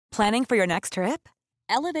Planning for your next trip?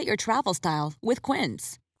 Elevate your travel style with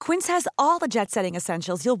Quince. Quince has all the jet-setting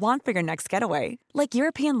essentials you'll want for your next getaway, like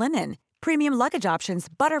European linen, premium luggage options,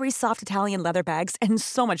 buttery soft Italian leather bags, and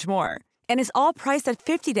so much more. And is all priced at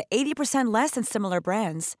 50 to 80% less than similar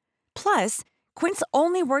brands. Plus, Quince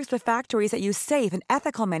only works with factories that use safe and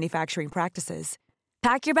ethical manufacturing practices.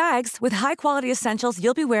 Pack your bags with high-quality essentials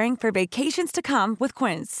you'll be wearing for vacations to come with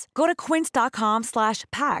Quince. Go to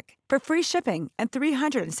quince.com/pack for free shipping and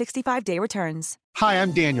 365-day returns. Hi,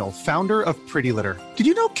 I'm Daniel, founder of Pretty Litter. Did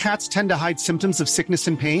you know cats tend to hide symptoms of sickness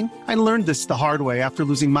and pain? I learned this the hard way after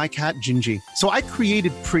losing my cat, Gingy. So I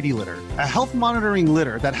created Pretty Litter, a health monitoring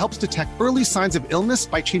litter that helps detect early signs of illness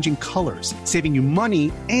by changing colors, saving you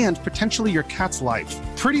money and potentially your cat's life.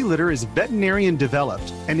 Pretty Litter is veterinarian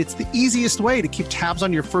developed, and it's the easiest way to keep tabs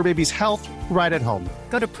on your fur baby's health right at home.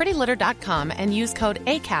 Go to prettylitter.com and use code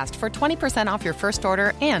ACAST for 20% off your first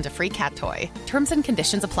order and a free cat toy. Terms and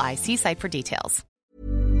conditions apply. See site for details.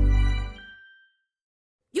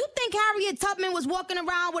 You think Harriet Tubman was walking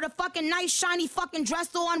around with a fucking nice, shiny fucking dress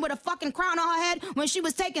on with a fucking crown on her head when she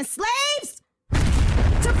was taking slaves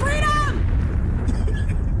to freedom?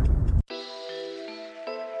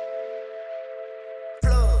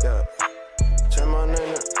 Yeah. Turn my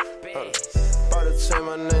name about to turn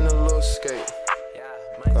my name to Lil Skate.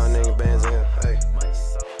 Got nigga bands in, hey.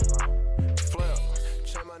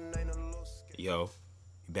 Yo,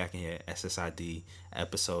 back in here, SSID,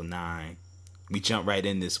 episode 9. We jump right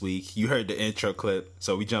in this week. You heard the intro clip,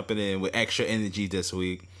 so we jumping in with extra energy this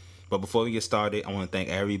week. But before we get started, I want to thank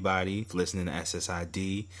everybody for listening to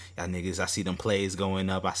SSID. Y'all niggas, I see them plays going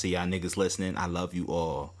up. I see y'all niggas listening. I love you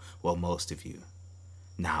all. Well, most of you.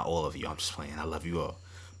 Not all of you. I'm just playing. I love you all.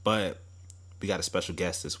 But we got a special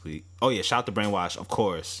guest this week. Oh, yeah. Shout out to Brainwash, of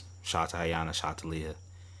course. Shout out to Ayana. Shout out to Leah.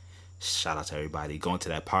 Shout out to everybody. Going to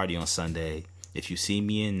that party on Sunday. If you see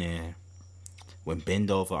me in there, when Bend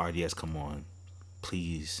Over RDS come on,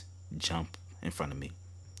 please jump in front of me.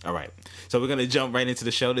 All right. So we're going to jump right into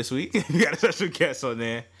the show this week. We got a special guest on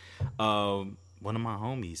there. One of my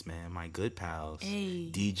homies, man. My good pals. Hey.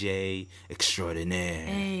 DJ extraordinaire.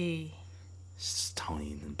 Hey. It's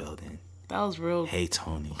Tony in the building. That was real. Hey,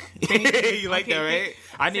 Tony. You. You like that, right?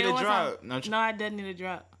 I need a drop. No, I didn't need a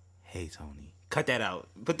drop. Hey, Tony. Cut that out.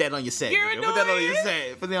 Put that on your set. You're Put that on your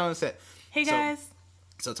set. Put that on the set. Hey, guys.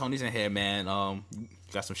 So Tony's in here, man. You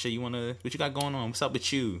got some shit you want to... What you got going on? What's up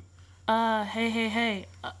with you? Hey.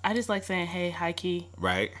 I just like saying hey, high key.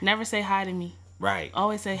 Right. Never say hi to me. Right.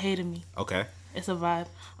 Always say hey to me. Okay. It's a vibe.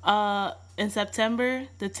 In September,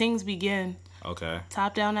 the things begin. Okay.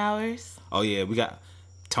 Top down hours. Oh, yeah. We got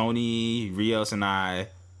Tony, Rios, and I.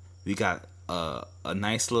 We got a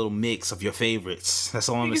nice little mix of your favorites. That's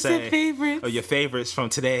all I'm going to say. Favorites. Of your favorites from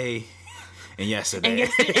today and yesterday.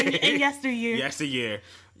 and yesteryear. Yesteryear.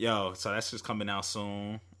 Yo, so that's just coming out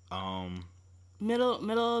soon.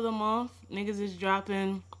 Middle of the month, niggas is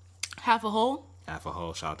dropping Half a Hole. Half a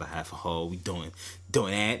Hole. Shout out to Half a Hole. We doing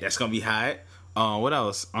that. That's gonna be hot. What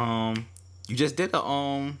else? You just did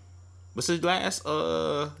a what's the last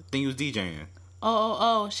thing you was DJing?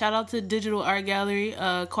 Oh! Shout out to Digital Art Gallery,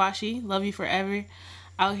 Kwashi, love you forever.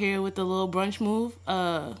 Out here with the little brunch move.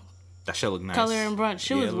 That shit look nice. Color and brunch.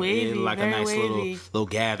 Shit was wavy, like very a nice wavy. little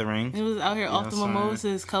gathering. It was out here off the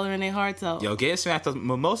mimosas, coloring their hearts out. Yo, get smacked.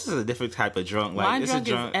 Mimosas is a different type of drunk. Like Wine it's drunk a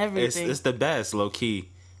drunk. Is everything. It's the best, low key.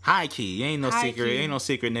 High key. Ain't no High secret. key. Ain't no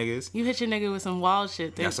secret, niggas. You hit your nigga with some wild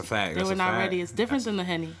shit. That's a fact. They were not ready. It's different than the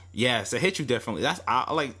Henny. Yes, it hit you differently. That's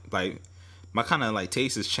I like my kind of like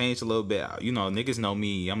taste has changed a little bit. You know, niggas know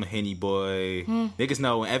me. I'm a Henny boy. Niggas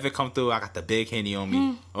know whenever it come through, I got the big Henny on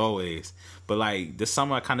me always. But like this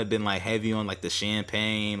summer, I kind of been like heavy on like the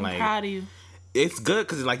champagne. I'm like proud of you. It's good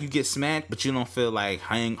because like you get smacked, but you don't feel like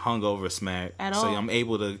hungover smacked at all. So all. I'm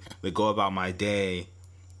able to go about my day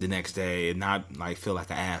the next day and not like feel like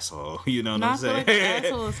an asshole. You know what I'm saying? Not feel like an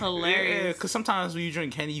asshole is hilarious. Yeah, because sometimes when you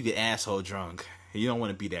drink Henny, you get asshole drunk. You don't want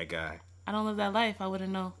to be that guy. I don't live that life. I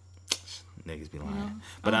wouldn't know. Niggas be lying. You know,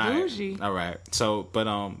 but I'm bougie. All right. So, but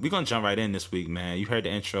we're gonna jump right in this week, man. You heard the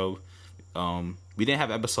intro. We didn't have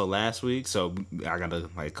an episode last week, so I gotta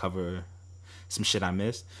like cover some shit I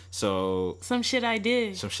missed. So some shit I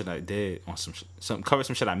did. Some shit I did on cover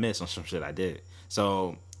some shit I missed on some shit I did.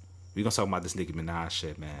 So we gonna talk about this Nicki Minaj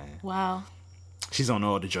shit, man. Wow. She's on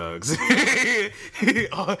all the drugs.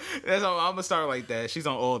 I'm gonna start like that. She's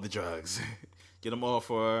on all the drugs. Get them all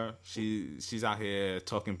for her. She's out here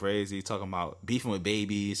talking crazy, talking about beefing with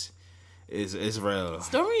babies. Is real.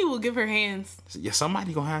 Stormy will give her hands. Yeah,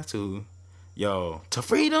 somebody gonna have to. Yo, to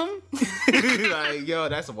freedom. Like, yo,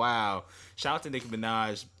 that's wild. Shout out to Nicki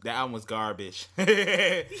Minaj. That album was garbage.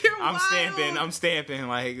 I'm stamping.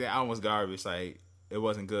 Like, that album was garbage. Like, it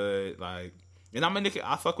wasn't good. Like, and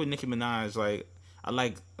I fuck with Nicki Minaj. Like, I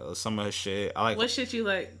like some of her shit. I like. What shit you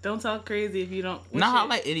like? Don't talk crazy if you don't. I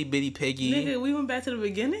like Itty Bitty Piggy. Nigga, we went back to the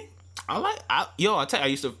beginning. I tell you, I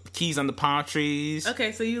used to Keys on the Palm Trees.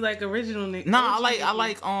 Okay, so you like original Nicki? Nah, I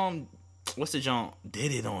like what's the joint?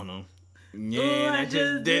 Did it on them. Yeah, ooh, I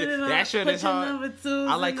just did it. That shit is hard.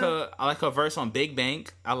 I like her verse on Big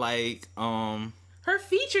Bank. I like her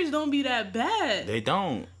features don't be that bad. They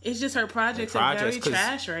don't. It's just her projects are very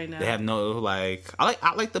trash right now. They have no like.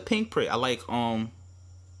 I like the Pink Print. I like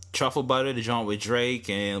Truffle Butter, the joint with Drake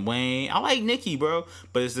and Wayne. I like Nicki, bro,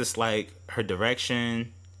 but it's just like her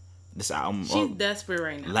direction. This album, she's desperate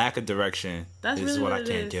right now. Lack of direction. That's is really what I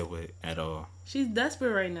can't get with at all. She's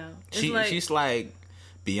desperate right now. She's like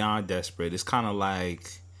beyond desperate. It's kind of like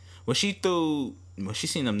when she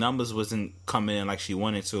seen them numbers wasn't coming in like she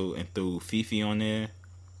wanted to, and threw Fifi on there,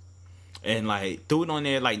 and like threw it on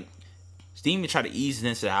there like she didn't even try to ease it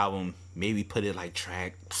into the album. Maybe put it like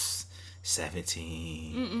track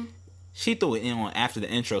 17. Mm-mm. She threw it in on after the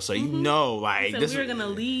intro, so you know like this. We're gonna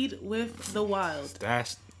lead with the wild.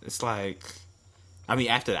 It's like, I mean,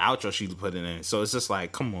 after the outro, she put it in. So it's just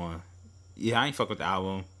like, come on. Yeah, I ain't fuck with the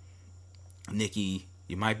album. Nicki,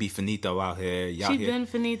 you might be finito out here. She been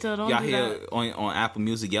finito. Don't y'all do here that. on Apple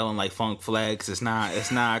Music yelling like Funk Flex. It's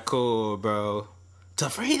not cool, bro. To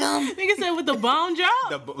freedom. Nigga said with the bomb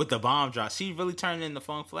drop. With the bomb drop, she really turned into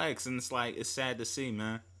Funk Flex, and it's like it's sad to see,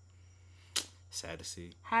 man. Sad to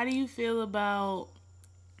see. How do you feel about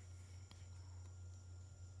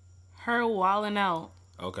her wilding out?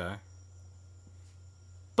 Okay.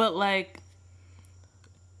 But like,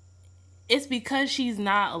 it's because she's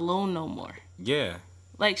not alone no more. Yeah.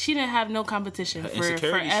 Like, she didn't have no competition for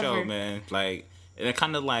insecurity forever. show, man. Like, and it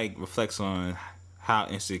kind of like reflects on how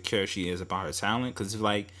insecure she is about her talent. Because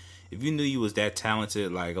like, if you knew you was that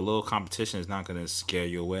talented, like a little competition is not gonna scare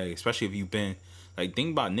you away. Especially if you've been like,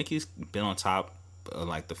 think about Nicki's been on top of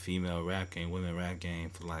like the female rap game, women rap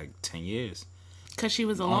game for like 10 years. Because she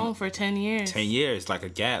was alone for 10 years. 10 years, like a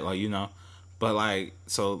gap, like, you know. But, like,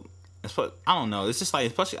 so, I don't know. It's just, like,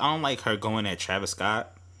 especially, I don't like her going at Travis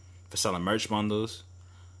Scott for selling merch bundles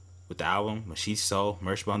with the album. When she sold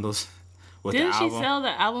merch bundles with the album. Didn't she sell the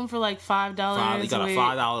album for, like, $5? You got a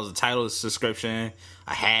 $5, a title subscription,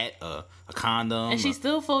 a hat, a condom. And she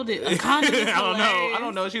still folded a condom. I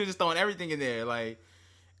don't know. She was just throwing everything in there, like.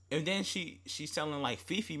 And then she's selling, like,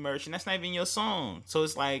 Fifi merch, and that's not even your song. So,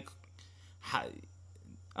 it's like, I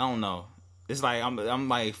don't know. It's like I'm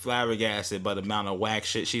like flabbergasted by the amount of whack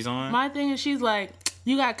shit she's on. My thing is, she's like,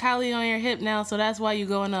 you got Kylie on your hip now, so that's why you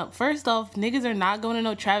going up. First off, niggas are not going to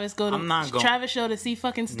no Travis Travis show to see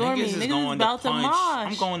fucking Stormy. Niggas is about to mosh.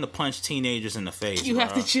 I'm going to punch teenagers in the face. You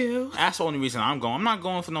have to chill. That's the only reason I'm going. I'm not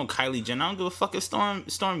going for no Kylie Jenner. I don't give a fuck if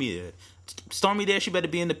Stormy there. Stormy there, she better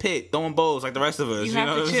be in the pit throwing bowls like the rest of us. You know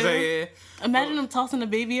what I'm saying? Imagine them tossing the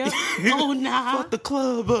baby up. Oh, nah. Fuck the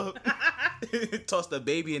club up. Toss the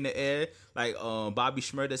baby in the air like Bobby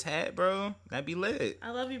Shmurda's hat, bro. That'd be lit.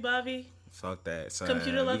 I love you, Bobby. Fuck that, son.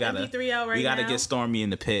 Computer love MP3 out right now. We gotta get Stormy in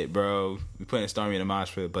the pit, bro. We putting Stormy in the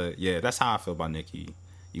mosh pit, but yeah, that's how I feel about Nicki.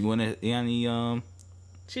 You any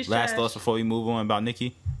last thoughts before we move on about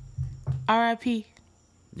Nicki? R.I.P.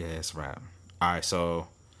 Yeah, it's a wrap. All right, so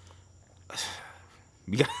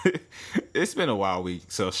we got it's been a wild week.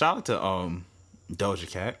 So shout out to Doja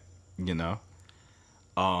Cat, you know.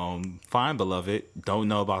 Fine beloved. Don't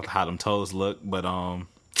know about how them toes look, but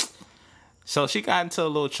so she got into a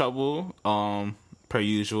little trouble, per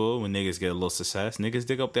usual, when niggas get a little success. Niggas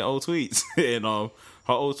dig up their old tweets. And her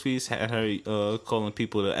old tweets had her calling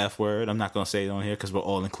people the F word. I'm not gonna say it on here because we're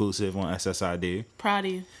all inclusive on SSID. Proud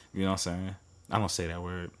of you. You know what I'm saying? I don't say that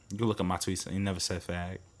word. You look at my tweets, you never said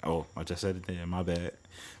fag. Oh, I just said it there. My bad.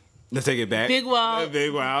 Let's take it back. Big wild.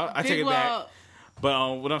 Big wild. I take it back.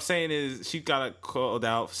 But what I'm saying is she got called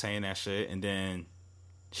out for saying that shit, and then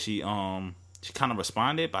she kind of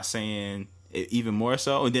responded by saying it even more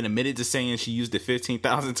so, and then admitted to saying she used it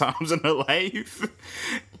 15,000 times in her life.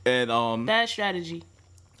 And bad strategy.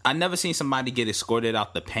 I never seen somebody get escorted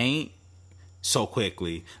out the paint so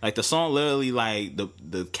quickly. Like the song literally, like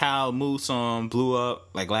the Cow Moose song blew up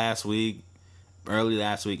like early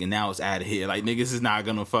last week, and now it's out of here. Like niggas is not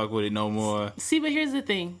gonna fuck with it no more. See, but here's the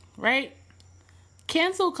thing, right?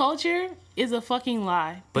 Cancel culture is a fucking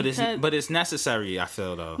lie. But it's necessary, I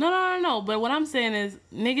feel, though. No. But what I'm saying is,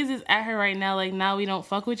 niggas is at her right now, like, now we don't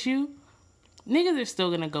fuck with you. Niggas are still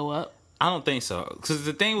gonna go up. I don't think so. Because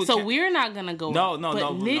the thing with we're not gonna go up. No.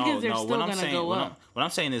 Niggas are still gonna go up. What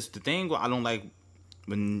I'm saying is the thing I don't like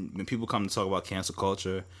when people come to talk about cancel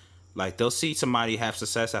culture, like they'll see somebody have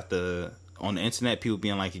success on the internet, people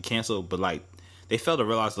being like, you canceled, but like they fail to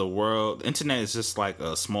realize the internet is just like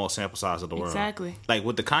a small sample size of the world. Exactly. Like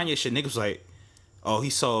with the Kanye shit, niggas was like, oh,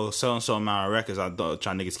 he sold so and so amount of records, I thought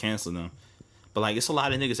y'all niggas canceling them. But like it's a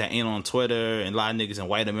lot of niggas that ain't on Twitter and a lot of niggas in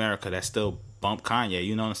white America that still bump Kanye,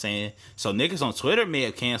 you know what I'm saying? So niggas on Twitter may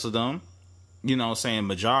have canceled them, you know what I'm saying,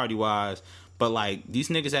 majority wise. But like these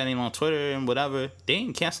niggas that ain't on Twitter and whatever, they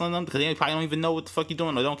ain't canceling them because they probably don't even know what the fuck you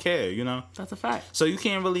doing or don't care, you know? That's a fact. So you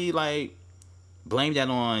can't really like blame that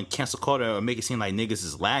on cancel culture or make it seem like niggas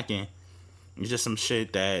is lacking. It's just some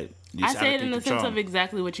shit that I say it in the sense of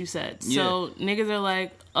exactly what you said. Yeah. So niggas are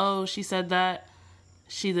like, oh, she said that,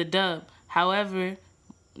 she's a dub. However,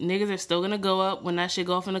 niggas are still gonna go up when that shit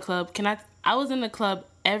go off in the club. I was in the club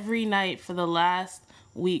every night for the last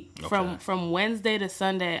week. Okay. From Wednesday to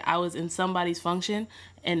Sunday, I was in somebody's function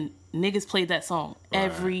and niggas played that song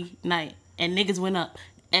every night. And niggas went up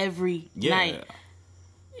every night.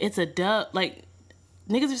 It's a dub. Like,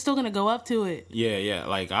 niggas are still gonna go up to it. Yeah.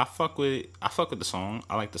 Like I fuck with the song.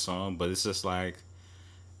 I like the song, but it's just like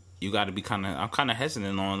you gotta be I'm kinda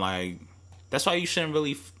hesitant on like that's why you shouldn't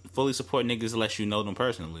really fully support niggas unless you know them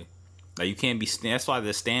personally. Like you can't be. That's why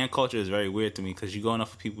the stan culture is very weird to me because you going up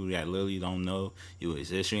for people that literally don't know you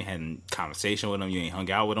exist. You ain't had a conversation with them. You ain't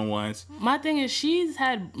hung out with them once. My thing is she's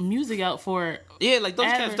had music out for like those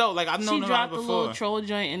cats dope. Like I've known them before. She dropped a little troll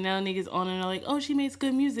joint and now niggas on and they're like, oh, she makes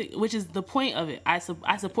good music, which is the point of it. I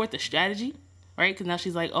support the strategy. Right? Because now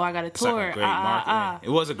she's like, oh, I got a tour. Like a great marketing.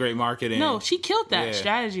 It was a great marketing. No, she killed that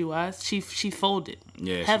strategy-wise. She folded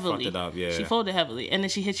heavily. She fucked it up, She folded heavily. And then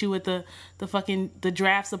she hit you with the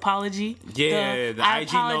drafts apology. Yeah, the I IG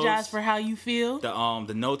apologize notes, for how you feel.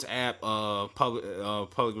 The Notes app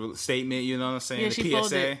public statement, you know what I'm saying? Yeah, the she PSA.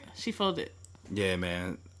 folded. She folded. Yeah,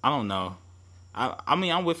 man. I don't know. I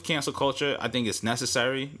mean, I'm with cancel culture. I think it's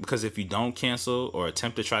necessary because if you don't cancel or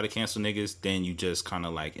attempt to try to cancel niggas, then you just kind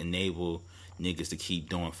of like enable niggas to keep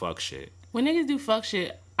doing fuck shit. When niggas do fuck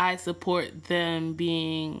shit, I support them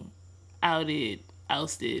being outed,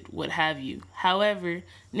 ousted, what have you. However,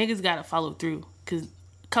 niggas gotta follow through because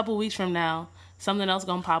a couple weeks from now, something else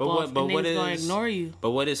gonna pop off and niggas gonna ignore you.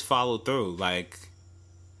 But what is follow through? Like,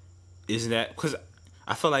 is that because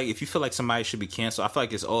I feel like if you feel like somebody should be canceled, I feel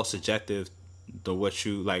like it's all subjective to what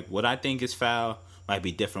you like. What I think is foul might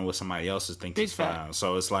be different what somebody else's think is foul.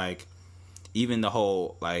 So it's like. Even the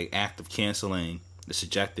whole like act of canceling is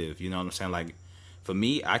subjective, you know what I'm saying? Like for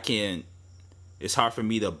me, it's hard for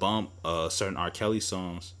me to bump certain R. Kelly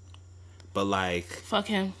songs. But like fuck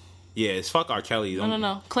him. Yeah, it's fuck R. Kelly.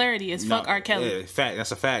 No. Clarity is fuck R. Kelly. Yeah,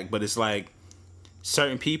 that's a fact. But it's like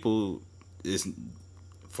certain people is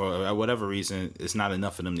for whatever reason, it's not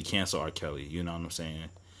enough for them to cancel R. Kelly, you know what I'm saying?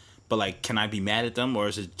 But like, can I be mad at them, or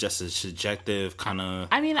is it just a subjective kind of?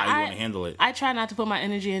 I mean, how you want to handle it? I try not to put my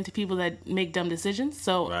energy into people that make dumb decisions.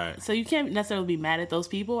 So you can't necessarily be mad at those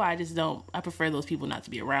people. I just don't. I prefer those people not to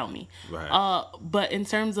be around me. Right. But in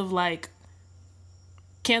terms of like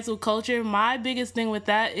cancel culture, my biggest thing with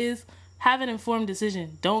that is have an informed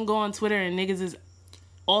decision. Don't go on Twitter and niggas is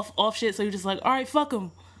off shit. So you're just like, all right, fuck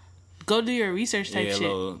them. Go do your research type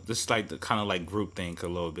shit. This is like the kind of like group think a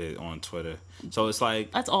little bit on Twitter. So it's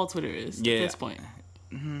like that's all Twitter is at this point.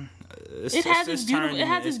 Mm-hmm. It has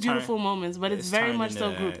its beautiful moments, but it's very much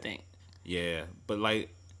so group think. Yeah, but like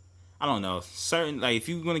I don't know. Certain like if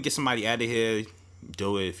you want to get somebody out of here,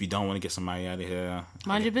 do it. If you don't want to get somebody out of here,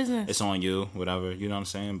 mind your business. It's on you, whatever. You know what I'm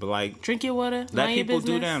saying? But like drink your water. Let people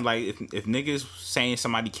do them. Like if niggas saying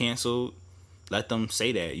somebody canceled, let them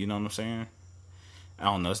say that. You know what I'm saying? I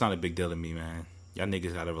don't know. It's not a big deal to me, man. Y'all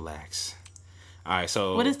niggas gotta relax. All right,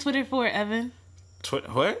 so what is Twitter for, Evan?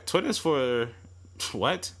 What? Twitter's for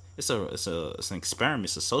what? It's an experiment.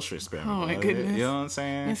 It's a social experiment. Oh my goodness! You know what I'm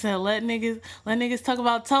saying? It said let niggas talk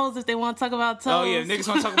about toes if they want to talk about toes. Oh yeah, niggas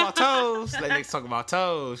want to talk about toes. Let niggas talk about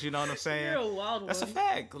toes. You know what I'm saying? You're a wild one. That's a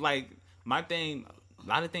fact. Like my thing, a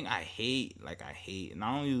lot of things I hate, and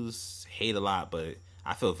I don't use hate a lot, but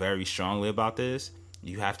I feel very strongly about this.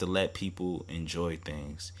 You have to let people enjoy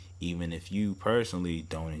things, even if you personally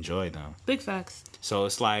don't enjoy them. Big facts. So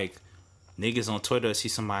it's like niggas on Twitter see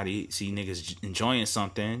niggas enjoying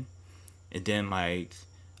something, and then like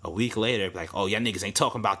a week later, like, oh, y'all niggas ain't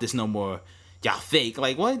talking about this no more. Y'all fake.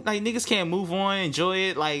 Like what? Like niggas can't move on, enjoy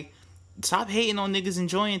it. Like stop hating on niggas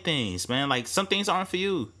enjoying things, man. Like some things aren't for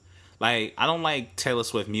you. Like I don't like Taylor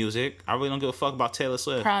Swift music. I really don't give a fuck about Taylor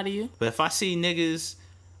Swift. Proud of you. But if I see niggas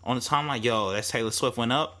on the time like, yo, that Taylor Swift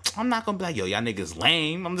went up, I'm not gonna be like, yo, y'all niggas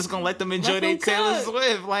lame. I'm just gonna let them enjoy their Taylor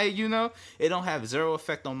Swift. Like, you know, it don't have zero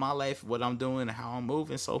effect on my life, what I'm doing and how I'm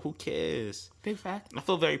moving, so who cares? Big fact. I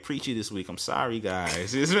feel very preachy this week. I'm sorry,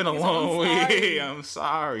 guys. It's been a long week. I'm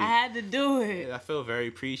sorry. I had to do it. I feel very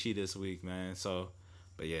preachy this week, man. So,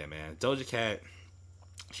 but yeah, man. Doja Cat,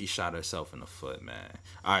 she shot herself in the foot, man.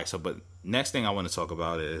 All right, so, but next thing I want to talk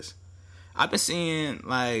about is, I've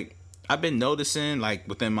been noticing, like,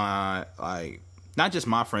 within my, like, not just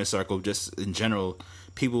my friend circle, just in general,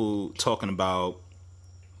 people talking about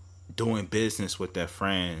doing business with their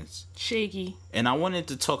friends. Shaky. And I wanted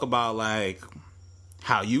to talk about, like,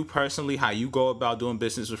 how you go about doing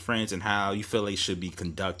business with friends and how you feel they should be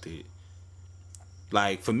conducted.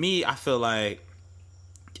 Like, for me, I feel like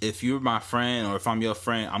if you're my friend or if I'm your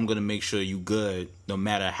friend, I'm going to make sure you good no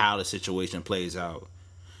matter how the situation plays out.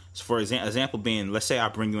 So for example being, let's say I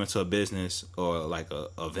bring you into a business or like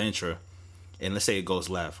a venture, and let's say it goes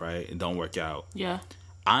left, right? It don't work out. Yeah.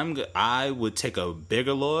 I would take a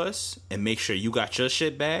bigger loss and make sure you got your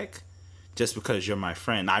shit back just because you're my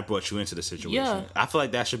friend. I brought you into the situation. Yeah. I feel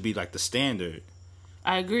like that should be like the standard.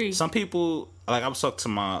 I agree. Some people, like I was talking to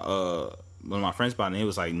my one of my friends about it, and he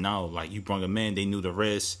was like, no, like you brought them in, they knew the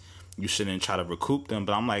risk. You shouldn't try to recoup them.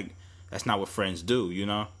 But I'm like, that's not what friends do, you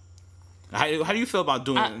know? How do you feel about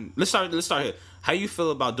doing... Let's start here. How do you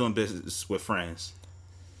feel about doing business with friends?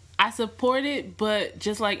 I support it, but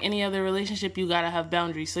just like any other relationship, you gotta have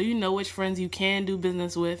boundaries. So you know which friends you can do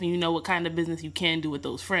business with, and you know what kind of business you can do with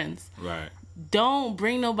those friends. Right. Don't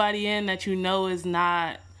bring nobody in that you know is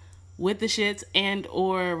not with the shits and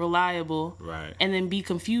or reliable. Right. And then be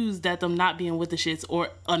confused at them not being with the shits or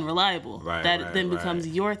unreliable. Right. That then becomes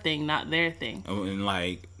your thing, not their thing. And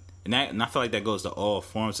like... And I feel like that goes to all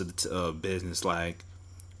forms of the business, like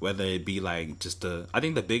whether it be like just I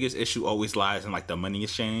think the biggest issue always lies in like the money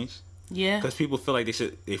exchange. Yeah. Because people feel like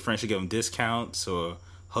their friends should give them discounts or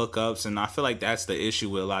hookups, and I feel like that's the issue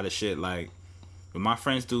with a lot of shit. Like when my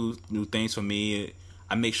friends do new things for me,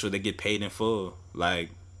 I make sure they get paid in full.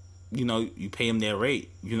 Like, you know, you pay them their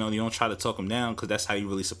rate. You know, you don't try to talk them down because that's how you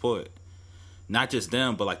really support. Not just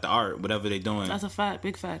them, but like the art, whatever they're doing. That's a fact,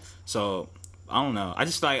 big facts. So I don't know. I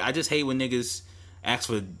just hate when niggas ask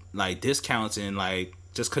for like discounts and like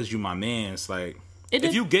just because you my man. It's like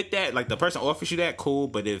if you get that, like the person offers you that, cool.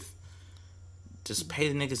 But if just pay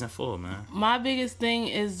the niggas in full, man. My biggest thing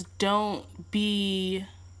is don't be.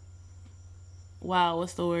 Wow,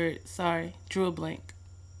 what's the word? Sorry, drew a blank.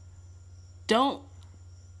 Don't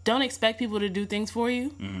expect people to do things for you.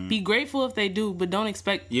 Mm-hmm. Be grateful if they do, but don't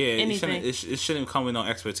expect anything. It shouldn't come with no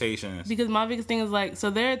expectations. Because my biggest thing is like, so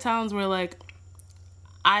there are times where like,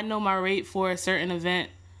 I know my rate for a certain event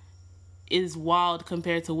is wild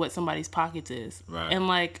compared to what somebody's pockets is. Right. And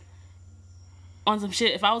like, on some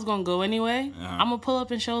shit, if I was gonna go anyway, I'm gonna pull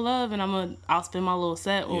up and show love, and I'll spend my little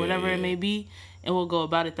set or whatever it may be, and we'll go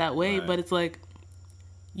about it that way. Right. But it's like,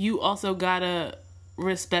 you also gotta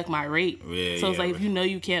respect my rate. So it's like, if you know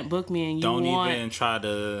you can't book me and you don't even try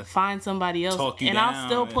to find somebody else, talk you and down, I'll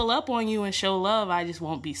still pull up on you and show love, I just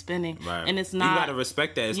won't be spending. Right. And it's not, you gotta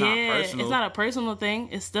respect that. It's not personal. It's not a personal thing.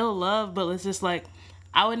 It's still love, but it's just like,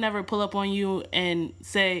 I would never pull up on you and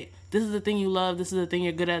say, this is the thing you love, this is the thing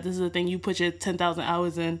you're good at, this is the thing you put your 10,000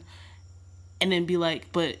 hours in, and then be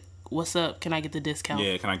like, but what's up, can I get the discount?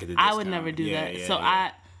 Yeah, can I get the discount? I would never do that. So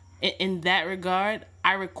in that regard,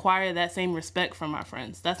 I require that same respect from my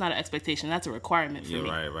friends. That's not an expectation. That's a requirement for me.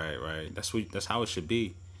 Right. That's how it should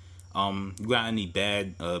be. You got any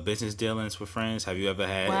bad business dealings with friends? Have you ever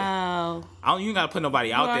had? Wow. You ain't gotta put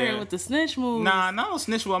nobody out there with the snitch moves. Nah, not no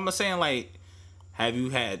snitch move. I'm just saying, like, have you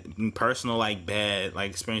had personal like bad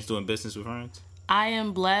like experience doing business with friends? I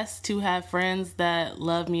am blessed to have friends that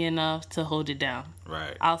love me enough to hold it down.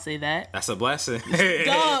 Right. I'll say that. That's a blessing.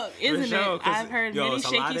 Dog, isn't it? I've heard many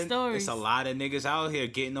shaky stories. It's a lot of niggas out here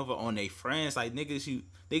getting over on their friends. Like, niggas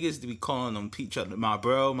be calling them each other, my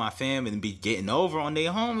bro, my fam, and be getting over on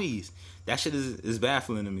their homies. That shit is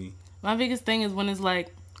baffling to me. My biggest thing is when it's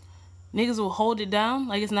like, niggas will hold it down.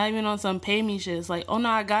 Like, it's not even on some pay me shit. It's like, oh no,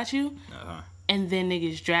 I got you. Uh-huh. And then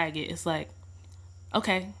niggas drag it. It's like,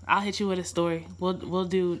 okay, I'll hit you with a story. We won't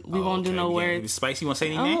do no words. Spicy, you want to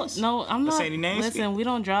say any names? No, I'm not. Say any names? Listen, we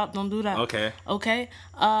don't do that. Okay.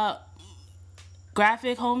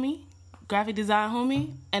 Graphic design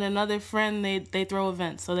homie, and another friend, they throw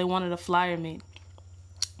events, so they wanted a flyer made.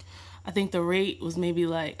 I think the rate was maybe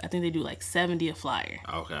like, I think they do like 70 a flyer.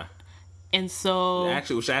 Okay. And so...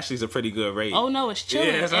 Which actually is a pretty good rate. Oh no, it's chilling.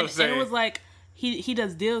 Yeah, that's what I'm saying. And it was like, he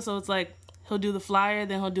does deals, so it's like, He'll do the flyer,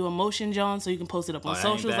 then he'll do a motion, John, so you can post it up on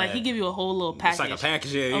socials. Like, he give you a whole little package. It's like a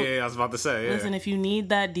package, yeah, I was about to say, yeah. Listen, if you need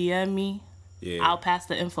that, DM me. Yeah. I'll pass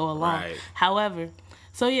the info along. Right. However,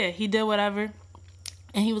 so yeah, he did whatever.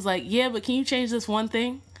 And he was like, yeah, but can you change this one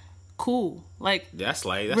thing? Cool. Like, that's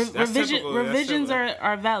revisions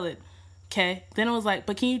are valid. Okay. Then it was like,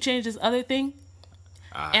 but can you change this other thing?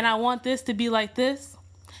 And I want this to be like this.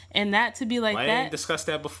 And that to be like that. I didn't discuss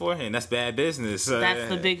that beforehand. That's bad business. That's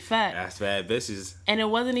the big fact. That's bad business. And it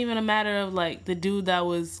wasn't even a matter of like the dude that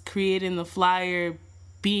was creating the flyer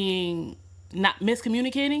being not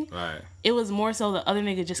miscommunicating. Right. It was more so the other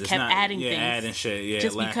nigga just kept adding things. Adding shit. Yeah.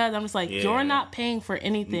 Just because I'm just like, you're not paying for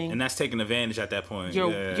anything. And that's taking advantage at that point.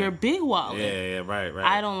 You're big wallet. Yeah, right.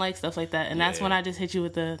 I don't like stuff like that. And that's when I just hit you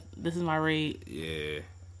with this is my rate. Yeah.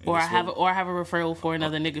 Or I have a referral for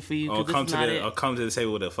another nigga for you. Or come to the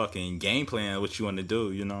table with a fucking game plan, what you want to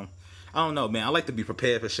do, you know? I don't know, man. I like to be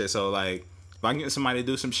prepared for shit. So, like, if I get somebody to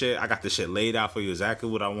do some shit, I got the shit laid out for you, exactly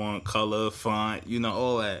what I want, color, font, you know,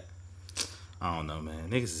 all that. I don't know, man.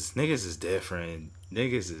 Niggas is different.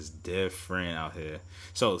 Niggas is different out here.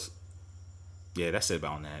 So, yeah, that's it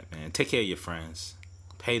about that, man. Take care of your friends.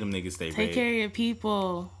 Pay them niggas they rate. Take care of your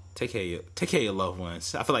people. Take care of your loved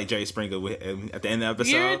ones. I feel like Jerry Springer at the end of the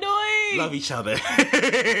episode. You're annoying. Love each other.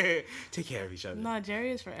 Take care of each other. No,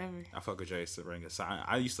 Jerry is forever. I fuck with Jerry Springer. So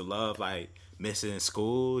I used to love like missing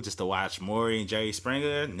school just to watch Maury and Jerry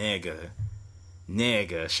Springer. Nigga.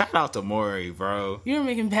 Shout out to Maury, bro. You were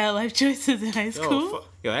making bad life choices in high school.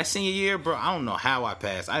 Yo, that senior year, bro. I don't know how I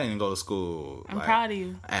passed. I didn't go to school. I'm proud of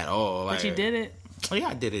you at all. But you did it. Oh yeah,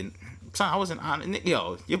 I did it. Son, I wasn't on.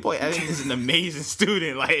 Yo, your boy Evan is an amazing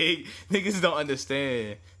student. Like, niggas don't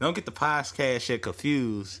understand. Don't get the podcast shit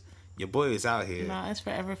confused. Your boy is out here. Nah, it's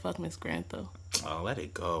forever fuck Miss Grant, though. Oh, let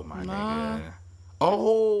it go, my nigga.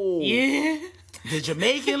 Oh. Yeah. The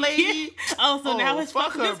Jamaican lady? So now it's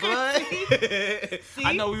fuck her, blood.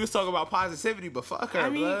 I know we was talking about positivity, but fuck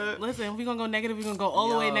her, blood. Listen, if we gonna go negative, we gonna go all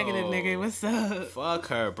the way negative, nigga. What's up? Fuck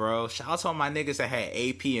her, bro. Shout out to all my niggas that had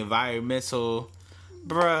AP environmental.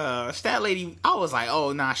 Bruh, that lady, I was like,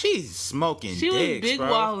 oh, nah, she's smoking she dicks, was big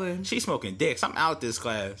wallin'. She's smoking dicks. I'm out this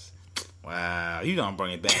class. Wow, you don't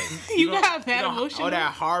bring it back. you got bad emotional. All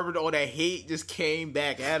that Harvard, all that hate just came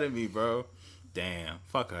back out of me, bro. Damn,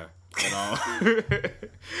 fuck her. You know?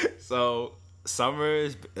 So, summer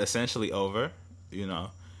is essentially over, you know.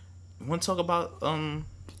 You want to talk about,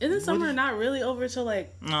 Isn't summer not really over till,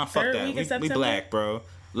 like, nah, fuck third that. week of September? We black, bro.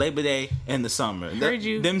 Labor Day in the summer. Heard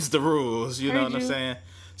you. Them's the rules, you know what I'm you. saying?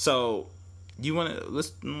 So,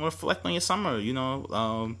 let's reflect on your summer, you know?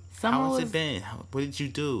 How has it been? What did you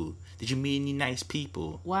do? Did you meet any nice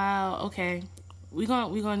people? Wow, okay. We're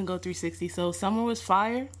gonna go 360. So, summer was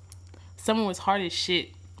fire. Summer was hard as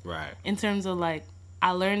shit. Right. In terms of, like,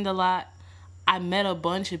 I learned a lot. I met a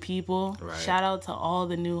bunch of people. Right. Shout out to all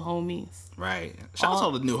the new homies. Right. Shout out to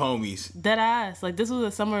all the new homies. Dead ass. Like, this was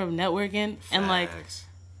a summer of networking. Facts. And,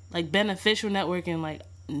 like beneficial networking. Like,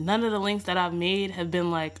 none of the links that I've made have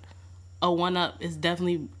been like a one up. It's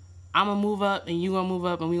definitely I'm gonna move up and you gonna move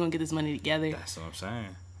up and we gonna get this money together. That's what I'm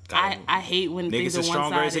saying. I hate when things are one-sided. Niggas are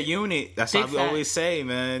stronger as a unit. That's what we always say,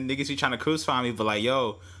 man. Niggas be trying to crucify me, but like,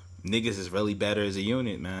 yo, niggas is really better as a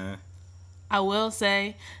unit, man. I will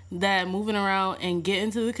say that moving around and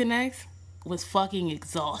getting to the connects was fucking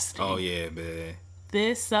exhausting. Oh yeah, man.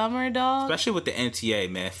 This summer, dog. Especially with the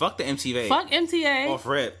MTA, man. Fuck the MTA. Fuck MTA. Off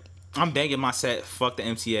rip. I'm banging my set. Fuck the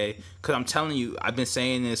MTA. Because I'm telling you, I've been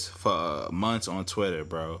saying this for months on Twitter,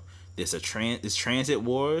 bro. This transit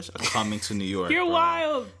wars are coming to New York. You're bro.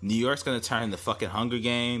 wild. New York's going to turn into fucking Hunger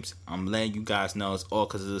Games. I'm letting you guys know it's all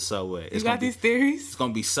because of the subway. You got these theories? It's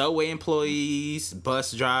going to be subway employees,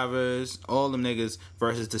 bus drivers, all them niggas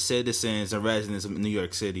versus the citizens and residents of New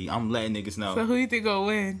York City. I'm letting niggas know. So who you think gonna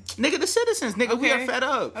win? Nigga, the citizens. Nigga, we are fed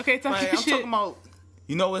up. Okay, talk your shit. I'm talking about,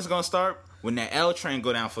 you know what's going to start? When that L train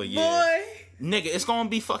go down for a year. Boy. Nigga, it's gonna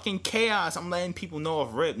be fucking chaos. I'm letting people know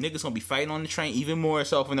off rip. Niggas gonna be fighting on the train even more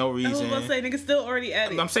so for no reason. I was about to say, niggas still already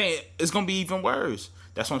at it. I'm saying, it's gonna be even worse.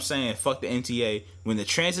 That's what I'm saying. Fuck the MTA. When the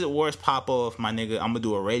transit wars pop off, my nigga, I'm gonna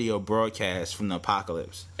do a radio broadcast from the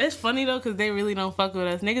apocalypse. It's funny though, because they really don't fuck with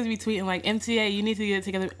us. Niggas be tweeting like, MTA, you need to get it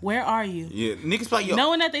together. Where are you? Yeah, niggas be like, yo.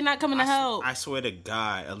 Knowing that they not coming to help. I swear to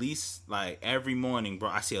God, at least like every morning, bro,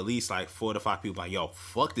 I see at least like 4 to 5 people like, yo,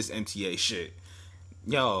 fuck this MTA shit.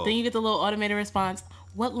 Yo. Then you get the little automated response.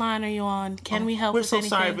 What line are you on? Can we help with anything? We're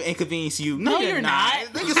so sorry for inconvenience you. No, you're not.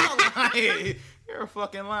 Niggas not lying. You're a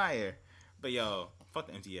fucking liar. But yo, fuck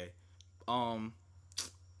the MTA.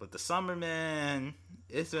 But the summer, man,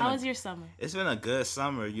 How was your summer? It's been a good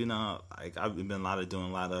summer, you know. Like I've been doing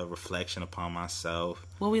a lot of reflection upon myself.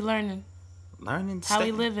 What we learning? How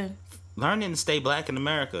we living? Learning to stay black in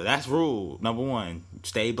America. That's rule number 1.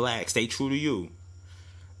 Stay black. Stay true to you.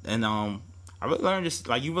 And I really learned just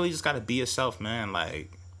like you really just gotta be yourself, man.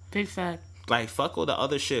 Like big fact. Like fuck all the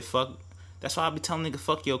other shit. Fuck. That's why I be telling niggas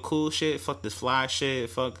fuck your cool shit. Fuck this fly shit.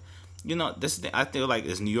 Fuck. You know this. I feel like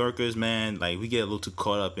as New Yorkers, man, like we get a little too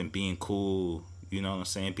caught up in being cool. You know what I'm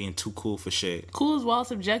saying? Being too cool for shit. Cool is well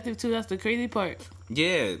subjective too. That's the crazy part.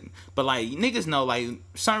 Yeah, but like niggas know, like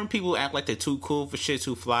certain people act like they're too cool for shit,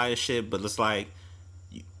 too fly as shit. But it's like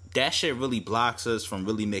that shit really blocks us from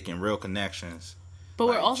really making real connections. But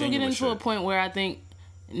we're also getting to a point where I think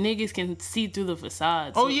niggas can see through the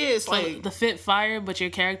facade. Oh yeah, it's like the fit fire, but your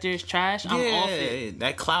character is trash. I'm off it.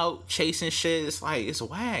 That clout chasing shit. It's like it's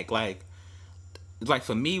whack. Like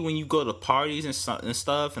for me, when you go to parties and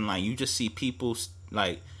stuff, and like you just see people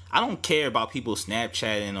like. I don't care about people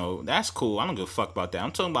Snapchatting or that's cool. I don't give a fuck about that.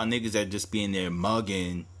 I'm talking about niggas that just be in there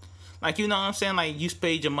mugging. Like, you know what I'm saying? Like, you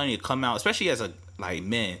paid your money to come out, especially as a, like,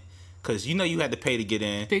 men. Because you know you had to pay to get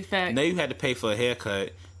in. Big fact. You know you had to pay for a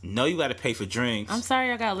haircut. You know you got to pay for drinks. I'm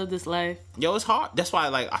sorry I got to live this life. Yo, it's hard. That's why,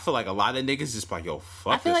 like, I feel like a lot of niggas just like, yo,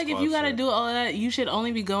 fuck. I feel like if you got to do all of that, you should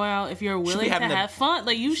only be going out if you're willing to have fun.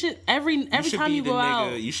 Like, you should, every time you go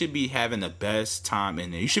out. You should be having the best time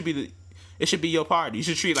in there. You should be It should be your party. You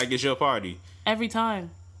should treat it like it's your party. Every time.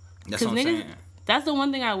 That's what I'm saying. That's the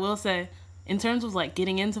one thing I will say. In terms of like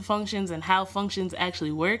getting into functions and how functions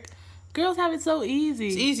actually work, girls have it so easy.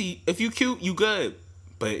 It's easy. If you cute, you good.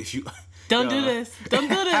 But if you... Don't do this. Don't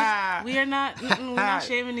do this. We are not... we're not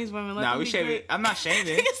shaming these women. Nah, we shaming... I'm not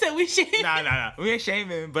shaming. I said we shaming. Nah. We ain't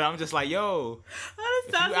shaming. But I'm just like, yo...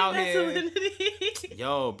 If you out here...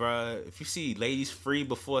 Yo, bruh. If you see ladies free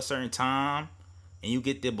before a certain time... and you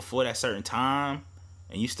get there before that certain time,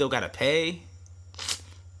 and you still gotta pay.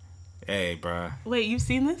 Hey, bruh. Wait, you've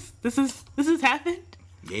seen this? This has happened?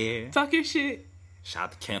 Yeah. Talk your shit. Shout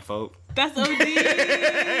out to Kinfolk. That's OD.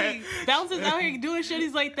 Bouncers out here doing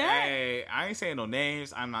shitties like that. Hey, I ain't saying no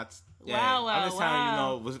names. I'm not. Yeah, wow. I'm just telling you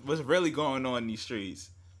know what's really going on in these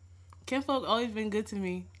streets. Kinfolk always been good to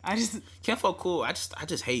me. Kinfolk cool. I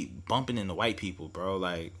just hate bumping into white people, bro.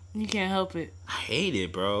 Like you can't help it. I hate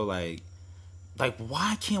it, bro. Like,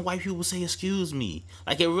 why can't white people say excuse me?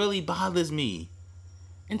 Like, it really bothers me.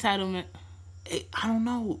 Entitlement. I don't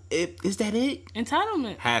know. Is that it?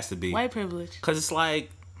 Entitlement. Has to be. White privilege. Because it's like,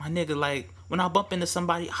 my nigga, like, when I bump into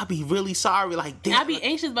somebody, I'll be really sorry. Like, damn. I'll be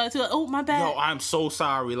anxious about it, too. Like, oh, my bad. Yo, I'm so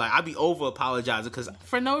sorry. Like, I be over-apologizing because...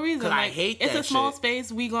 For no reason. Because like, I hate that shit. It's a small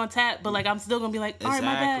space. We gonna tap, but, like, I'm still gonna be like, all right,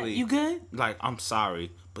 my bad. You good? Like, I'm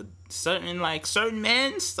sorry. But certain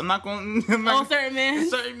men's, I'm not going... certain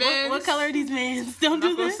men's? Certain men's. What color are these men's? Don't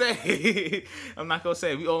do this. I'm not going to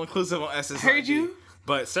say. We all inclusive on SSID. Heard you?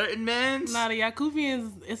 But certain men's... Nah, the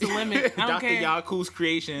Yakubians, it's a limit. I don't care. Dr. Yaku's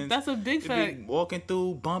creations. That's a big fact. Be walking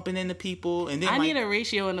through, bumping into people. And then I need a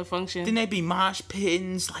ratio in the function. Then they be mosh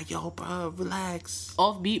pitting. Like, yo, bro, relax.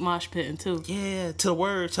 Offbeat mosh pitting, too. Yeah, to the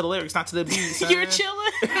words, to the lyrics, not to the beat. You're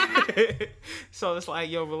chilling. So it's like,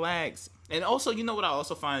 yo, relax. And also, you know what I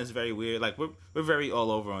also find is very weird? Like, we're very all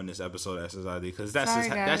over on this episode of SSID because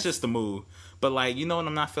that's just the move. But, like, you know what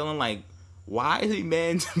I'm not feeling? Like, why is it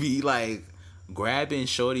men to be, like, grabbing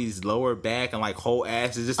shorty's lower back and, like, whole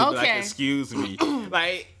asses just to be like, excuse me?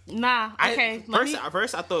 Like... Nah, okay.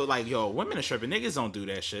 First, I thought, like, yo, women are tripping. Niggas don't do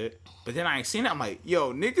that shit. But then I ain't seen it. I'm like,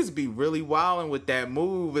 yo, niggas be really wilding with that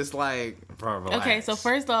move. It's like, bro, relax. Okay, so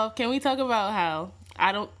first off, can we talk about how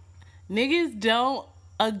niggas don't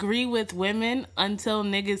agree with women until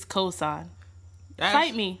niggas co-sign.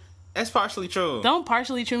 Fight me. That's partially true. Don't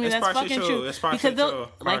partially true me. That's fucking true. That's partially true.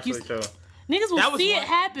 Like you, niggas will see it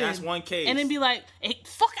happen. That's one case. And then be like, hey,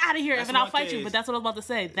 fuck out of here, and I'll fight you. But that's what I was about to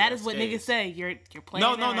say. That is what niggas say. You're playing.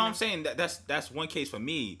 No, I'm saying that's one case for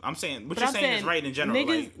me. I'm saying what you're saying is right in general.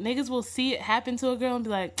 Niggas will see it happen to a girl and be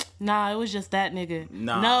like, nah, it was just that nigga.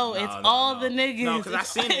 No, it's all the niggas. No, because I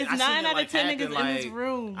seen it. It's 9 out of 10 niggas in this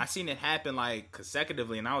room. I seen it happen like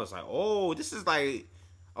consecutively, and I was like, oh, this is like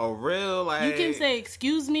a real like. You can say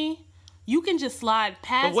excuse me. You can just slide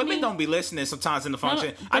past me. But women don't be listening sometimes in the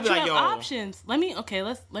function. No, I'd be like, yo. Options. Let me.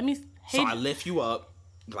 So I lift you up,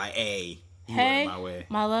 like, hey, you hey, my way.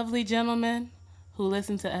 My lovely gentlemen who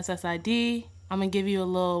listen to SSID, I'm gonna give you a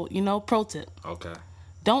little, pro tip. Okay.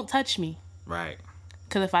 Don't touch me. Right.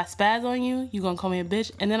 Because if I spaz on you, you gonna call me a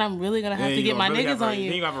bitch, and then I'm really gonna have to get my niggas on you.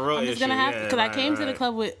 Then you have a real I'm just gonna have to, because I came to the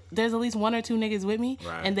club with, there's at least 1 or 2 niggas with me,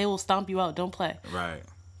 and they will stomp you out. Don't play. Right.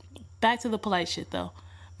 Back to the polite shit though.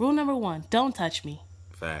 Rule number 1, don't touch me.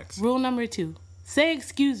 Facts. Rule number 2, say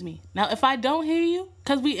excuse me. Now, if I don't hear you,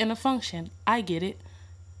 because we in a function, I get it.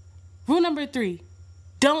 Rule number 3,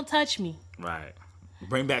 don't touch me. Right.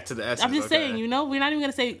 Bring back to the essence. I'm just saying, we're not even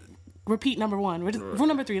going to say repeat number 1. Rule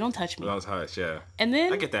number 3, don't touch me. Don't touch, yeah. And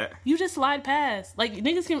then I get that. You just slide past. Like,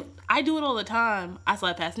 niggas can... I do it all the time. I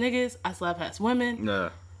slide past niggas. I slide past women. Yeah.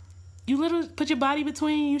 You literally put your body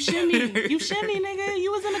between, you shimmy. You shimmy, nigga.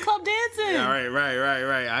 You was in the club dancing. Yeah,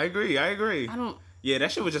 right. I agree. I don't... Yeah,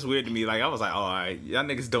 that shit was just weird to me. Like, I was like, all right, y'all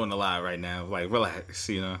niggas doing a lot right now. Like, relax,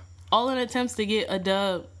 All in attempts to get a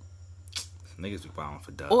dub. Niggas be buying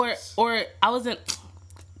for dubs. Or I was in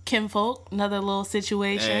kinfolk, another little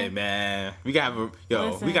situation. Hey, man. We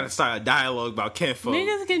gotta start a dialogue about kinfolk.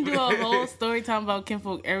 Niggas can do a whole story time about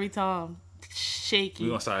kinfolk every time. Shaky. We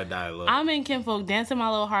gonna start a dialogue. I'm in kinfolk, dancing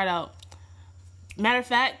my little heart out. Matter of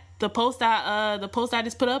fact, the post I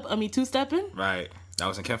just put up of me two-stepping. Right. That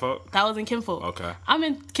was in kinfolk? That was in kinfolk. Okay. I'm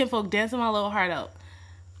in kinfolk, dancing my little heart out.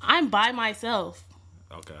 I'm by myself.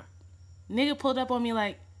 Okay. Nigga pulled up on me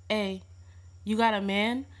like, hey, you got a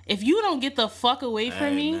man? If you don't get the fuck away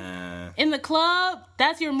from me in the club,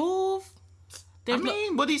 that's your move.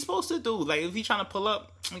 What are you supposed to do? Like, if he trying to pull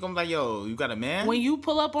up, I'm gonna be like, yo, you got a man? When you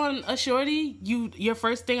pull up on a shorty, your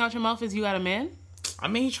first thing out your mouth is you got a man? I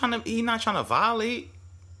mean, he not trying to violate.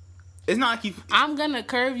 It's not like you... I'm gonna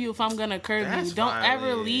curve you if I'm gonna curve you. Don't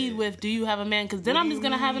ever lead with, do you have a man? Because then I'm just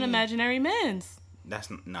gonna have an imaginary man's. That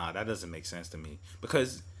doesn't make sense to me.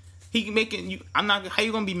 Because he making you... How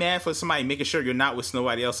you gonna be mad for somebody making sure you're not with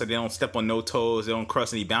nobody else so they don't step on no toes, they don't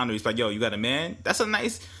cross any boundaries? Like, yo, you got a man? That's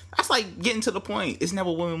like getting to the point. Isn't that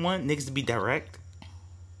what women want? Niggas to be direct?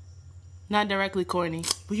 Not directly corny.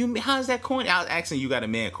 How is that corny? I was asking you got a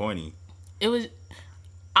man corny. It was...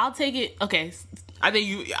 I'll take it... Okay. I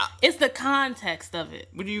think it's the context of it.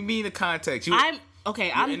 What do you mean the context? I'm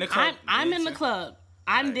in the club.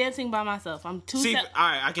 I'm dancing by myself. I'm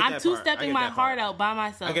two-stepping my heart out by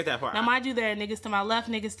myself. I get that part. Now, mind you, there are niggas to my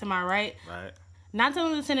left, niggas to my right. Right. 9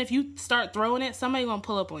 times out of 10, if you start throwing it, somebody gonna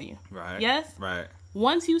pull up on you. Right. Yes? Right.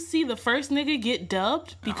 Once you see the first nigga get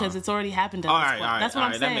dubbed, because it's already happened at this point. That's what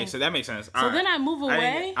I'm saying. That makes sense. Then I move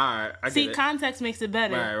away. I get it. Context makes it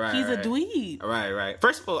better. Right, He's a dweeb. Right.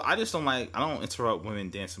 First of all, I don't interrupt women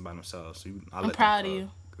dancing by themselves. I'm proud of you.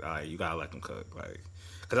 You gotta let them cook.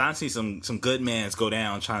 Because I see some good mans go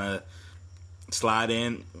down trying to slide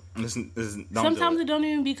in. Sometimes it don't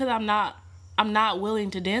even be because I'm not willing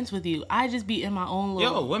to dance with you. I just be in my own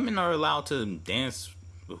little... Yo, women are allowed to dance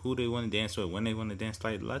who they want to dance with, when they want to dance.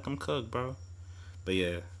 Like, let them cook, bro. But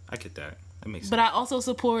yeah, I get that. That makes sense. But I also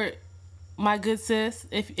support my good sis.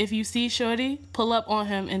 If you see shorty, pull up on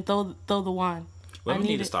him and throw the wine. Women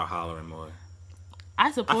need to start hollering more.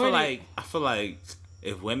 I support it. I feel like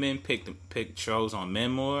if women pick shows on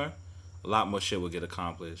men more, a lot more shit would get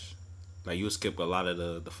accomplished. Like, you would skip a lot of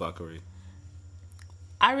the fuckery.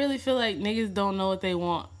 I really feel like niggas don't know what they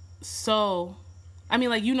want. So, I mean,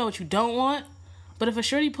 like, you know what you don't want. But if a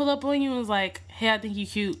shorty pull up on you and was like, hey, I think you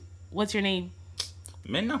cute. What's your name?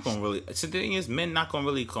 Men not gonna really... The thing is, men not gonna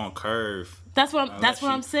really curve. That's what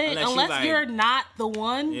I'm saying. Unless you're not the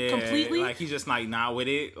one completely. Like, he's just like not with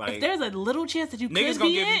it. Like, if there's a little chance that you could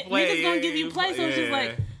be it, niggas gonna give you play. So it's just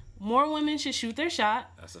like, more women should shoot their shot.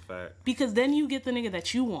 That's a fact. Because then you get the nigga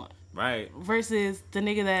that you want. Right. Versus the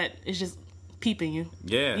nigga that is just peeping you.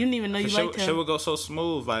 Yeah. You didn't even know you liked him. Shit would go so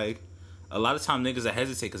smooth. Like, a lot of times niggas are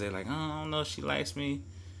hesitate because they're like, oh, I don't know if she likes me.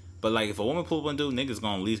 But, like, if a woman pull up on dude, niggas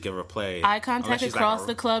gonna at least give her a play. Eye contact across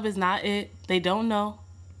the club is not it. They don't know.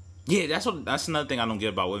 Yeah, that's another thing I don't get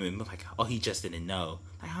about women. Like, oh, he just didn't know.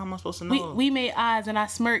 Like, how am I supposed to know? We made eyes and I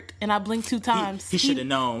smirked and I blinked 2 times. He should have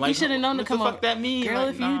known. Like, he should have known to come up. What the fuck that mean? Girl,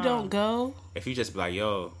 like, if you don't go. If you just be like,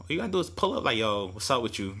 yo, all you gotta do is pull up like, yo, what's up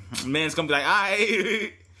with you? Man's gonna be like, all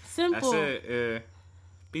right. Simple. That's it. Yeah.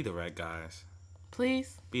 Be direct, guys.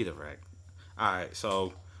 Please. Be direct. All right,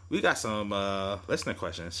 so we got some listener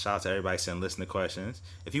questions. Shout out to everybody sending listener questions.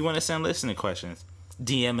 If you want to send listener questions,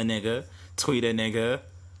 DM a nigga, tweet a nigga.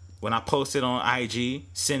 When I post it on IG,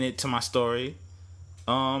 send it to my story.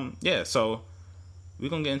 Yeah, so we're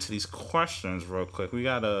gonna get into these questions real quick. We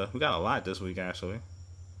got a lot this week actually.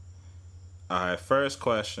 Alright, first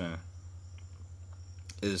question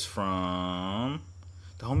is from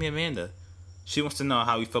the homie Amanda. She wants to know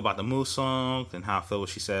how we feel about the Moose song and how I feel what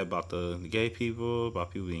she said about the gay people,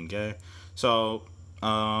 about people being gay. So,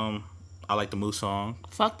 I like the Moose song.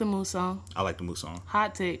 Fuck the Moose song. I like the Moose song.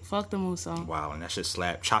 Hot take. Fuck the Moose song. Wow, and that shit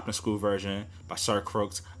slap. Chopped and Screw version by Sir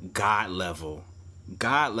Crooks. God level.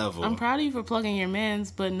 I'm proud of you for plugging your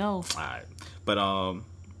mans, but no. Alright. But, how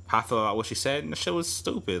I feel about what she said, the shit was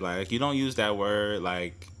stupid. Like, you don't use that word.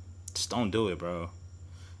 Like, just don't do it, bro.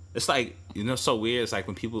 It's like, you know, so weird. It's like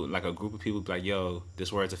when people, like a group of people be like, yo,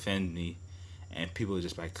 this word's offending me. And people are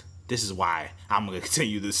just like, this is why I'm gonna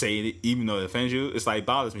continue to say it, even though it offends you. It's like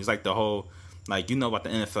bothers me. It's like the whole, like, you know about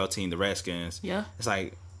the NFL team, the Redskins. Yeah. It's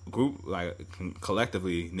like group, like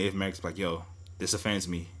collectively, Native Americans like, yo, this offends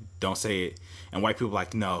me. Don't say it. And white people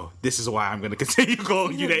like, no, this is why I'm gonna continue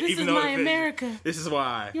calling you that, even though this is my America. This is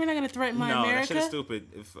why. You're not gonna threaten my America. No, that shit is stupid.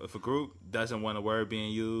 If a group doesn't want a word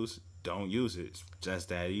being used, don't use it. It's just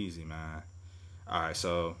that easy, man. All right,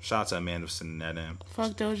 so shout out to Amanda for sending that in.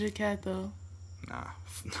 Fuck Doja Cat though. Nah,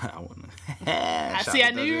 I wouldn't.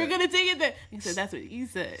 I knew you were gonna take it there. He said that's what you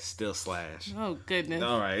said. Still slash. Oh goodness.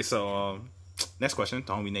 All right, so next question.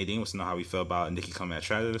 The homie Nadine wants to know how we feel about Nicki coming at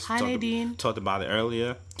Travis. Hi, Nadine. Talked about it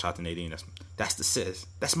earlier. Shout out to Nadine. That's the sis.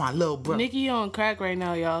 That's my little bro. Nicki on crack right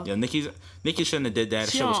now, y'all. Yeah, Nicki shouldn't have did that.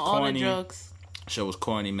 She shit was on corny. all the drugs. Shit was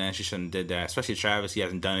corny, man. She shouldn't have did that. Especially Travis. He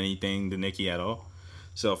hasn't done anything to Nicki at all.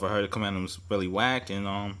 So for her to come at him was really whack. And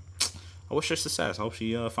I wish her success. I hope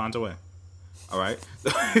she finds a way. All right.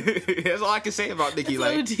 That's all I can say about Nicki.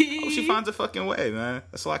 Like, I hope she finds a fucking way, man.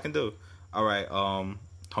 That's all I can do. All right.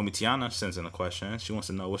 Homie Tiana sends in a question. She wants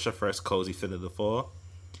to know, what's your first cozy fit of the fall?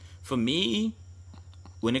 For me,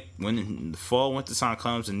 when the fall winter time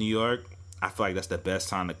comes in New York, I feel like that's the best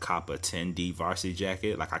time to cop a 10D varsity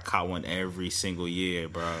jacket. Like, I cop one every single year,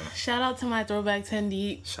 bro. Shout out to my throwback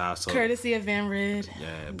 10D. Shout out to courtesy of Van Rid.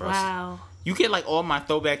 Yeah, bro. Wow. You get like all my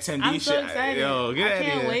throwback 10D I'm shit. so excited. Yo, get I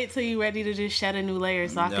can't wait till you ready to just shed a new layer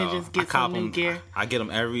so I can just get some new gear. I get them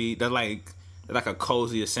they're like a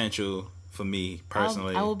cozy essential for me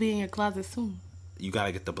personally. I will be in your closet soon. You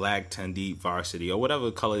gotta get the black 10D varsity or whatever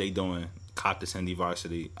color they doing. Cop the 10D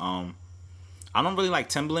varsity. I don't really like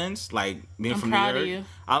Timberlands, like being from New York. Of you.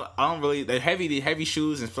 I don't really the heavy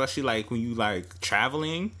shoes, especially like when you like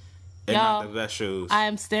traveling. They're not the best shoes. I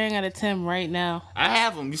am staring at a Tim right now. I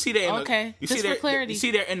have them. You see that? Just for clarity. You see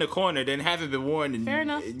they're in the corner. They haven't been worn in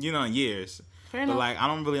years. Fair enough. But like,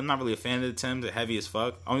 I'm not really a fan of the Timbs. They're heavy as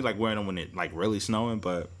fuck. I only like wearing them when it like really snowing.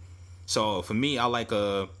 But so for me, I like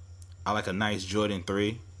a nice Jordan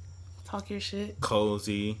 3. Talk your shit.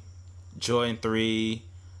 Cozy. Jordan 3.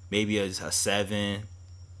 Maybe a 7.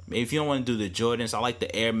 Maybe if you don't want to do the Jordans, I like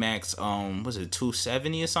the Air Max. Was it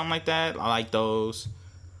 270 or something like that? I like those.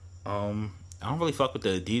 I don't really fuck with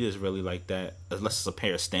the Adidas really like that, unless it's a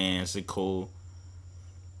pair of Stans. They're cool.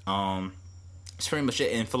 It's pretty much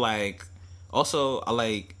it. And for like, also I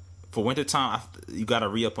like for wintertime, you gotta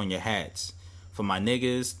re-up on your hats. For my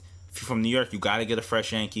niggas, if you're from New York, you gotta get a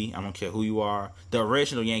fresh Yankee. I don't care who you are. The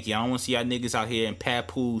original Yankee. I don't want to see y'all niggas out here in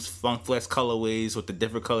Papoose, Funk Flex colorways with the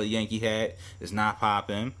different color Yankee hat. It's not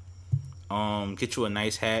popping. Get you a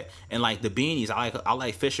nice hat. And like the beanies, I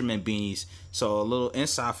like fisherman beanies. So a little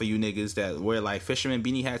inside for you niggas that wear like fisherman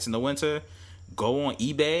beanie hats in the winter, go on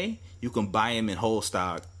eBay. You can buy them in whole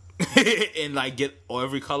stock. And like get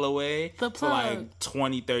every colorway for like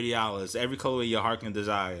 $20, $30. Every colorway your heart can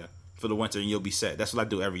desire for the winter, and you'll be set. That's what I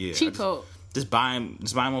do every year. Cheap code. Just buy them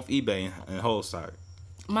off eBay and whole stock.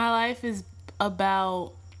 My life is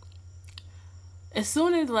about, as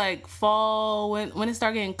soon as like fall, when it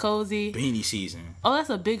start getting cozy, beanie season. Oh, that's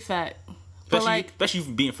a big fact. Especially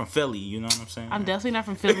being from Philly, you know what I'm saying? I'm definitely not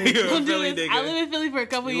from Philly. You're a Philly nigga. I lived in Philly for a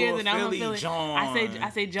couple years, and now I'm from Philly. John, I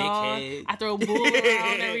say John. Dickhead. I throw bull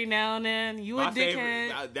around every now and then. You a dickhead?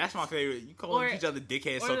 Favorite, that's my favorite. You call each other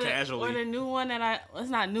dickheads so casually. Or the new one that it's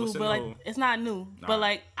not new, What's but like it's not new, nah. But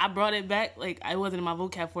like I brought it back. Like I wasn't in my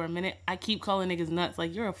vocab for a minute. I keep calling niggas nuts.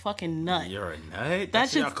 Like you're a fucking nut. You're a nut.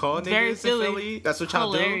 That's what y'all call niggas in Philly. That's what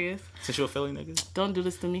y'all hilarious. Do. Since you're a Philly nigga, don't do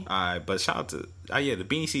this to me. All right, but shout out to the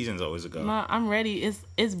beanie season's always a go. Nah, I'm ready.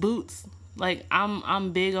 It's boots. Like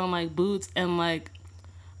I'm big on like boots, and like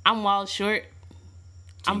I'm wild short.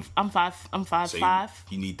 I'm 5'5".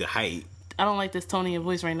 You need the height. I don't like this tone in your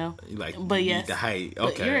voice right now. But yes, need the height.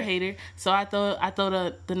 Okay, but you're a hater. So I throw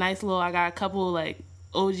the nice little. I got a couple like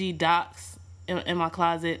OG Docs in my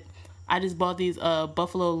closet. I just bought these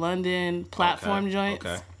Buffalo London platform joints.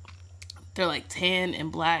 Okay. They're like tan and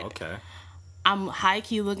black. Okay. I'm high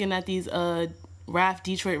key looking at these Raf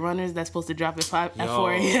Detroit Runners that's supposed to drop at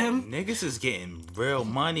 4 a.m. Niggas is getting real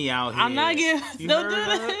money out here. I'm not getting. Don't do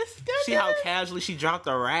this. See how casually she dropped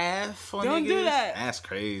a Raf on Don't niggas? do that. That's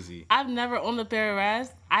crazy. I've never owned a pair of Rafs.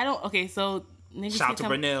 I don't. Okay, so niggas. Shout out to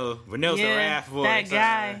Brunel. Brunel's the Raf voice. That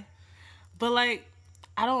guy. But like,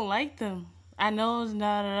 I don't like them. I know the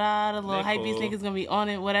little hypebeast niggas gonna be on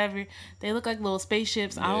it, whatever. They look like little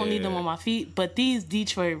spaceships. Yeah. I don't need them on my feet. But these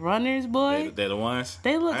Detroit Runners, boy. They're the ones?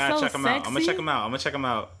 They look so check them sexy. Out. I'm gonna check them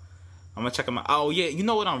out. Oh, yeah. You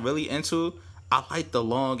know what I'm really into? I like the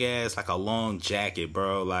long ass, like a long jacket,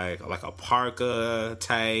 bro. Like a parka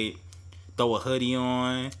type. Throw a hoodie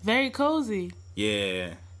on. Very cozy.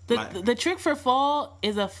 Yeah. The trick for fall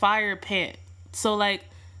is a fire pant. So, like,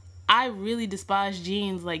 I really despise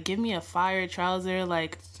jeans. Like, give me a fire trouser.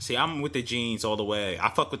 Like, see, I'm with the jeans all the way. I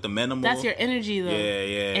fuck with the minimal. That's your energy, though.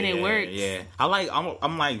 Yeah. And it works. Yeah.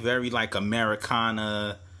 I'm like very like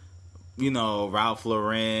Americana, you know, Ralph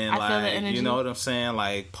Lauren. I feel the energy. You know what I'm saying?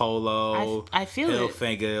 Like Polo. I feel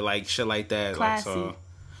Hilfiger, it. like shit like that. Classy. Like, so.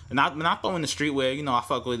 And I throw in the streetwear, you know, I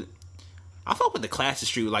fuck with the classic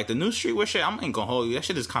streetwear. Like the new streetwear shit, I ain't gonna hold you. That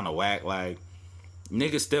shit is kind of whack. Like,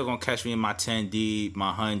 niggas still gonna catch me in my 10 deep,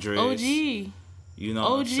 my 100s. OG. You know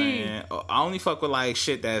what I'm saying? I only fuck with like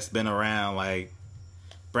shit that's been around, like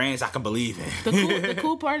brands I can believe in. The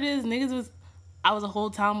cool part is I was a whole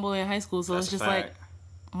tomboy in high school, so it's just like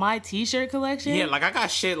my t-shirt collection. Yeah, like I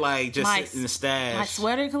got shit like just in the stash. My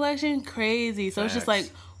sweater collection, crazy. So It's just like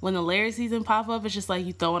when the layer season pop up, it's just like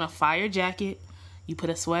you throw in a fire jacket, you put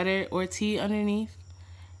a sweater or tee underneath,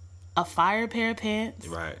 a fire pair of pants.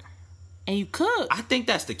 Right. And you cook. I think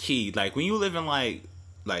that's the key. Like when you live in like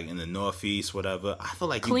in the Northeast, whatever, I feel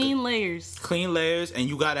like clean layers, and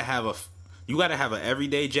you gotta have an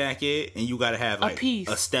everyday jacket, and you gotta have like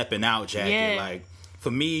a stepping out jacket. Yeah. Like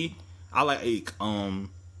for me, I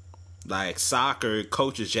like soccer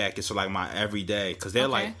coaches jackets for like my everyday, because they're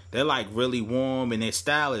like really warm and they're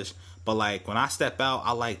stylish. But like when I step out,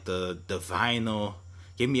 I like the vinyl.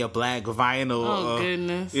 Give me a black vinyl. Oh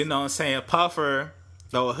goodness. You know what I'm saying? Puffer.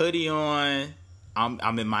 Throw a hoodie on.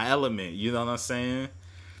 I'm in my element. You know what I'm saying?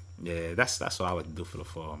 Yeah, that's what I would do for the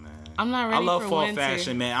fall, man. I'm not ready for winter. I love fall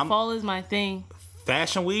fashion, man. Fall is my thing.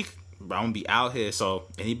 Fashion week, I'm gonna be out here. So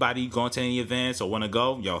anybody going to any events or want to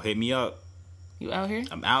go, yo, hit me up. You out here?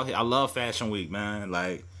 I'm out here. I love fashion week, man.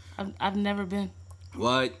 Like I've never been.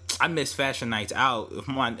 What? I miss fashion nights out.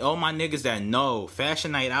 All my niggas that know,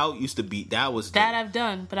 fashion night out used to be that I've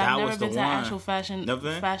done, but I've never been to actual fashion week.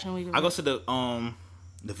 Event. I go to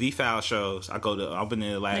the V-Foul shows. I've been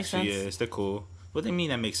there the last few years. They're cool. What do you mean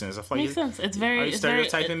that makes sense? Makes sense. It's very. Are you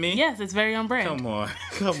stereotyping me? Yes, it's very on brand. Come on.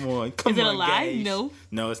 Is it a lie? Guys.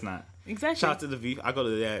 No, it's not. Exactly. Shout out to the V. I go to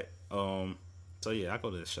that. So yeah, I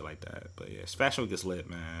go to shit like that. But yeah, fashion week is lit,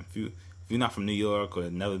 man. If you're not from New York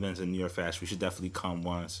or never been to New York Fashion, we should definitely come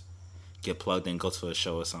once, get plugged in, go to a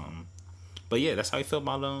show or something. But yeah, that's how you feel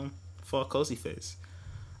about Fall Cozy Fits.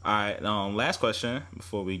 All right, last question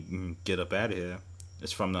before we get up out of here.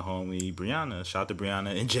 It's from the homie Brianna. Shout out to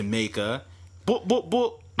Brianna in Jamaica. Boop, boop,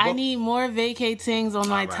 boop. I need more vacatings on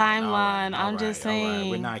my timeline. I'm just saying.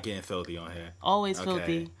 We're not getting filthy on here. Always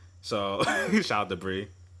filthy. So, shout out to Bri.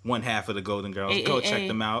 One half of the Golden Girls. Go check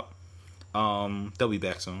them out. They'll be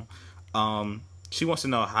back soon. She wants to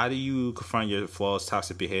know, how do you confront your flaws,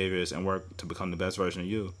 toxic behaviors, and work to become the best version of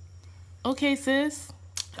you? Okay, sis.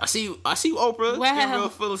 I see you, Oprah. Wow. Getting real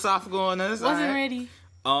philosophical on this. Wasn't ready.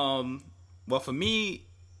 Well, for me,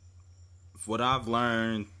 what I've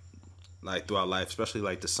learned, like throughout life, especially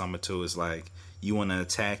like the summer too, is like you want to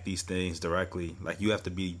attack these things directly. Like you have to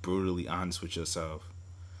be brutally honest with yourself.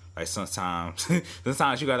 Like sometimes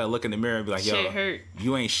you gotta look in the mirror and be like, "Yo, shit hurt.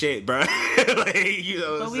 You ain't shit, bro." Like, you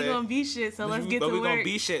know but we gonna be shit, so let's get to work. But we gonna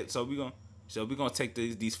be shit, so we gonna take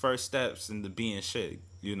these first steps into being shit.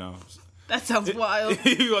 You know. That sounds wild.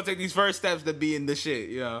 You gonna take these first steps to being the shit,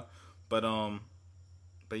 you know.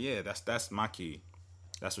 But yeah, that's my key.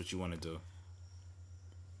 That's what you want to do.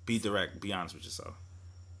 Be direct. Be honest with yourself.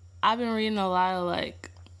 I've been reading a lot of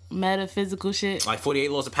like metaphysical shit, like 48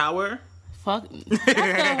 Laws of Power. Fuck, that's the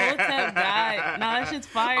Hotep guy. Nah, that shit's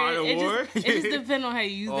fire. It just depends on how you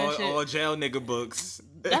use that shit. All jail nigga books.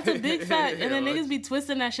 That's a big fact. And then niggas be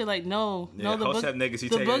twisting that shit like, no,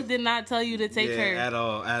 the book did not tell you to take her. At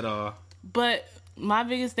all. But my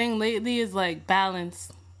biggest thing lately is like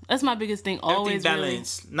balance. That's my biggest thing. Always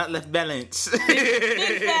balance, really. not left balance.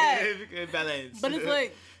 Big fact. Balance. But it's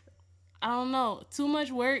like, I don't know, too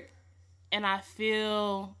much work, and I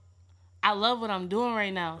feel I love what I'm doing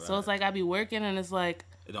right now. Right. So it's like I be working, and it's like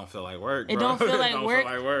it don't feel like work. It don't feel like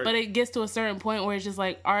work. But it gets to a certain point where it's just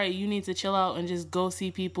like, all right, you need to chill out and just go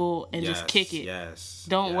see people and just kick it. Yes.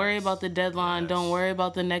 Don't worry about the deadline. Yes. Don't worry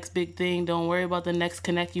about the next big thing. Don't worry about the next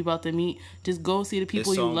connect you about to meet. Just go see the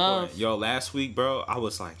people you love. Important. Yo, last week, bro, I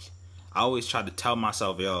always try to tell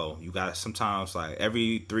myself, yo, you gotta sometimes like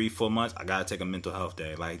every 3-4 months, I gotta take a mental health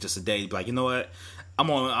day. Like just a day, like, you know what?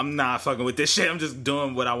 I'm not fucking with this shit. I'm just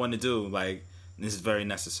doing what I want to do. Like, this is very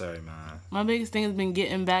necessary, man. My biggest thing has been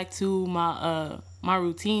getting back to my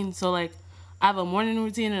routine. So like, I have a morning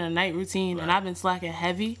routine and a night routine, and I've been slacking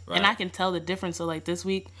heavy, and I can tell the difference. So like this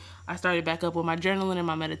week, I started back up with my journaling and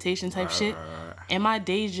my meditation type shit, And my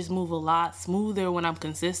days just move a lot smoother when I'm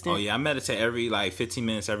consistent. Oh, yeah. I meditate every, 15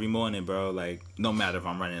 minutes every morning, bro. No matter if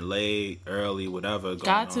I'm running late, early, whatever.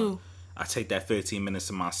 Got to. I take that 15 minutes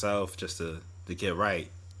to myself just to get right.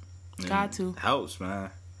 Got to. It helps,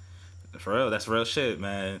 man. For real. That's real shit,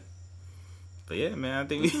 man. But yeah, man, I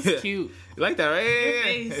think this is cute. You like that,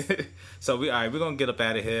 right? Yeah. So we're gonna get up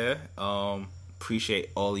out of here. Appreciate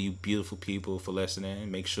all of you beautiful people for listening.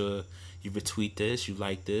 Make sure you retweet this, you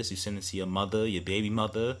like this, you send it to your mother, your baby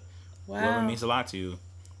mother. Wow. Whoever means a lot to you.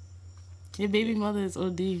 Your baby mother is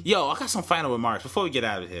OD. Yo, I got some final remarks before we get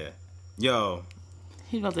out of here. Yo.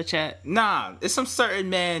 He's about to chat. Nah, there's some certain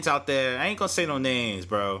mans out there. I ain't gonna say no names,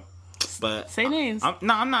 bro. But say names.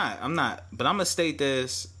 I'm not. But I'm gonna state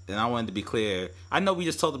this. And I wanted to be clear. I know we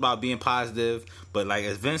just talked about being positive, but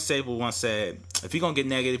as Vince Staples once said, if you're gonna get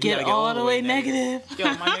negative, you gotta get all the way negative.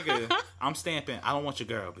 Yo, my nigga, I'm stamping. I don't want your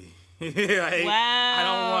girl, B. Wow. I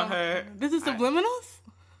don't want her. This is subliminals?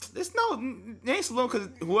 It ain't subliminal because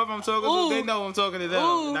whoever I'm talking to, they know I'm talking to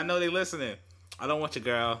them. And I know they listening. I don't want your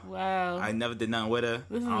girl. Wow. I never did nothing with her.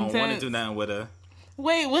 This is I don't want to do nothing with her.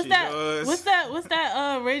 Wait, what's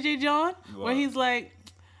that Ray J. John? What? Where he's like,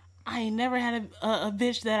 I ain't never had a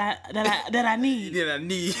bitch that I need. Yeah, I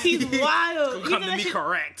need. He's wild. Come to me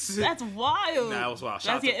correct. That's wild. Nah, that was wild.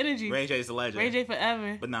 That's your energy. Ray J's the legend. Ray J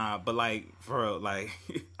forever. But for real, I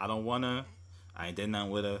don't want her. I ain't did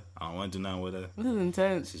nothing with her. I don't want to do nothing with her. This is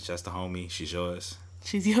intense. She's just a homie. She's yours.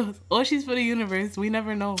 She's yours. Or she's for the universe. We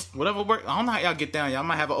never know. Whatever works. I don't know how y'all get down. Y'all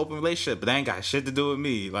might have an open relationship, but that ain't got shit to do with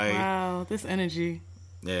me. Wow, this energy.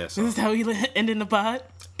 Yeah. So. This is how we end in the pod?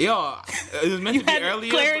 Yo, it was meant to be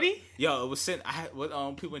earlier. Clarity? Yo, it was sitting. I had what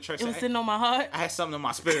people in church. It was sitting on my heart. I had something in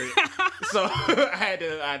my spirit, so I had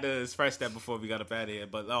to express that before we got up out of here.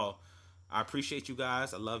 But I appreciate you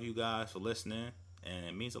guys. I love you guys for listening, and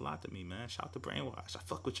it means a lot to me, man. Shout out to Brainwash. I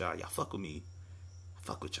fuck with y'all. Y'all fuck with me. I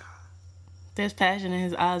fuck with y'all. There's passion in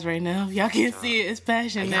his eyes right now. Y'all can't see it. It's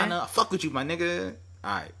passion, man. I fuck with you, my nigga.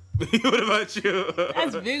 All right. What about you?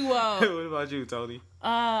 That's big wow. What about you, Tony?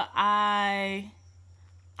 I'm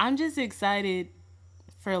just excited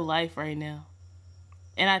for life right now.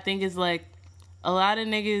 And I think it's a lot of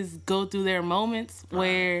niggas go through their moments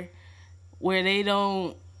where they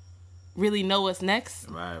don't really know what's next.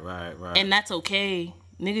 Right. And that's okay.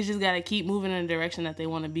 Niggas just gotta keep moving in the direction that they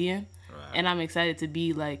want to be in. Right. And I'm excited to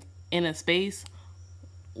be in a space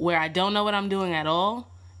where I don't know what I'm doing at all.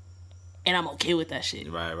 And I'm okay with that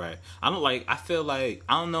shit. Right. I feel like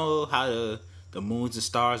I don't know how the moons and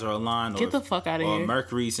stars are aligned. Get the fuck out of here. Or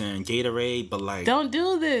Mercury's and Gatorade, but don't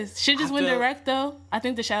do this. Shit just went direct though. I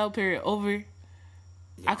think the shadow period over. Yo,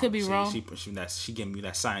 I could be wrong. She giving me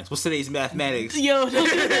that science. What's today's mathematics? Yo, don't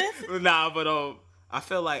do this. Nah, but I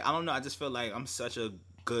feel like I don't know. I just feel like I'm such a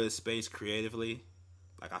good space creatively.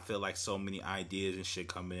 I feel like so many ideas and shit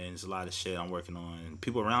coming in. There's a lot of shit I'm working on.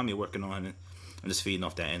 People around me working on it. I'm just feeding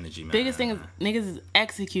off that energy, man. Biggest thing is niggas is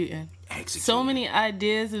executing. So many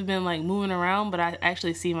ideas have been moving around, but I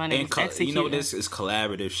actually see my niggas executing. You know, this is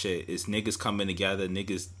collaborative shit. It's niggas coming together,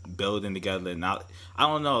 niggas building together. And I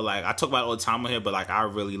don't know, I talk about it all the time on here, but I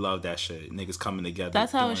really love that shit. Niggas coming together.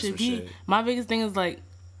 That's how it should be. Shit. My biggest thing is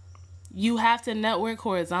you have to network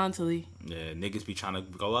horizontally. Yeah, niggas be trying to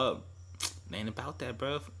go up. It ain't about that,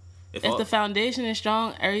 bro. If the foundation is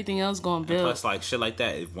strong, everything else gonna build. Plus, shit like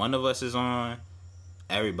that. If one of us is on,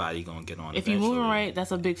 everybody gonna get on. If you moving right,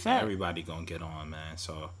 that's a big fact. Everybody gonna get on, man.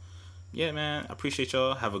 So, yeah, man. I appreciate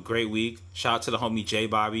y'all. Have a great week. Shout out to the homie J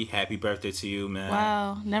Bobby. Happy birthday to you, man.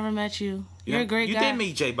 Wow, never met you. You're a great guy. You did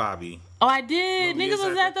meet J Bobby. Oh, I did. Niggas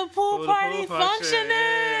was at the pool party functioning.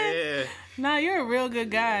 Yeah. Nah, you're a real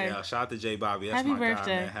good guy. Yeah, shout out to J Bobby. That's my guy,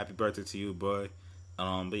 man. Happy birthday to you, boy.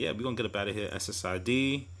 But yeah, we're gonna get up out of here.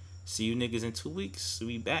 SSID. See you niggas in 2 weeks. We'll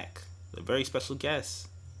be back. A very special guest.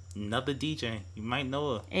 Another DJ. You might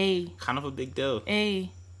know her. Hey. Kind of a big deal. Hey.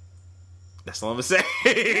 That's all I'm gonna say.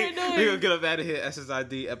 We're gonna get up out of here.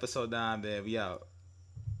 SSID episode 9, man. We out.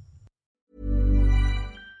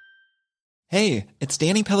 Hey, it's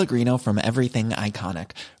Danny Pellegrino from Everything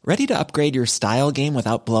Iconic. Ready to upgrade your style game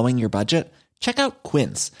without blowing your budget? Check out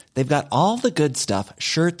Quince. They've got all the good stuff,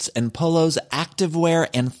 shirts and polos, activewear,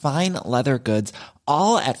 and fine leather goods,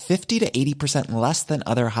 all at 50 to 80% less than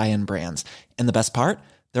other high-end brands. And the best part?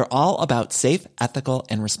 They're all about safe, ethical,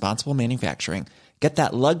 and responsible manufacturing. Get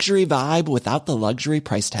that luxury vibe without the luxury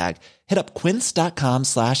price tag. Hit up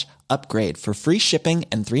quince.com/upgrade for free shipping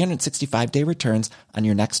and 365-day returns on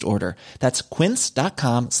your next order. That's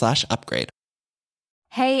quince.com/upgrade.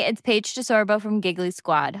 Hey, it's Paige DeSorbo from Giggly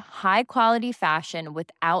Squad. High quality fashion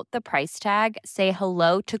without the price tag. Say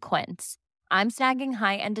hello to Quince. I'm snagging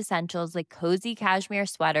high-end essentials like cozy cashmere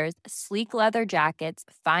sweaters, sleek leather jackets,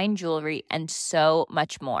 fine jewelry, and so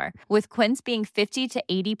much more. With Quince being 50 to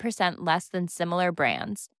 80% less than similar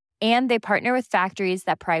brands. And they partner with factories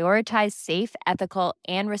that prioritize safe, ethical,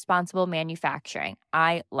 and responsible manufacturing.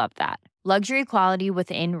 I love that. Luxury quality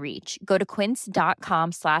within reach. Go to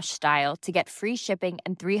quince.com/style to get free shipping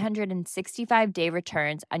and 365-day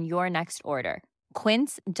returns on your next order.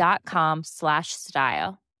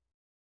 Quince.com/style.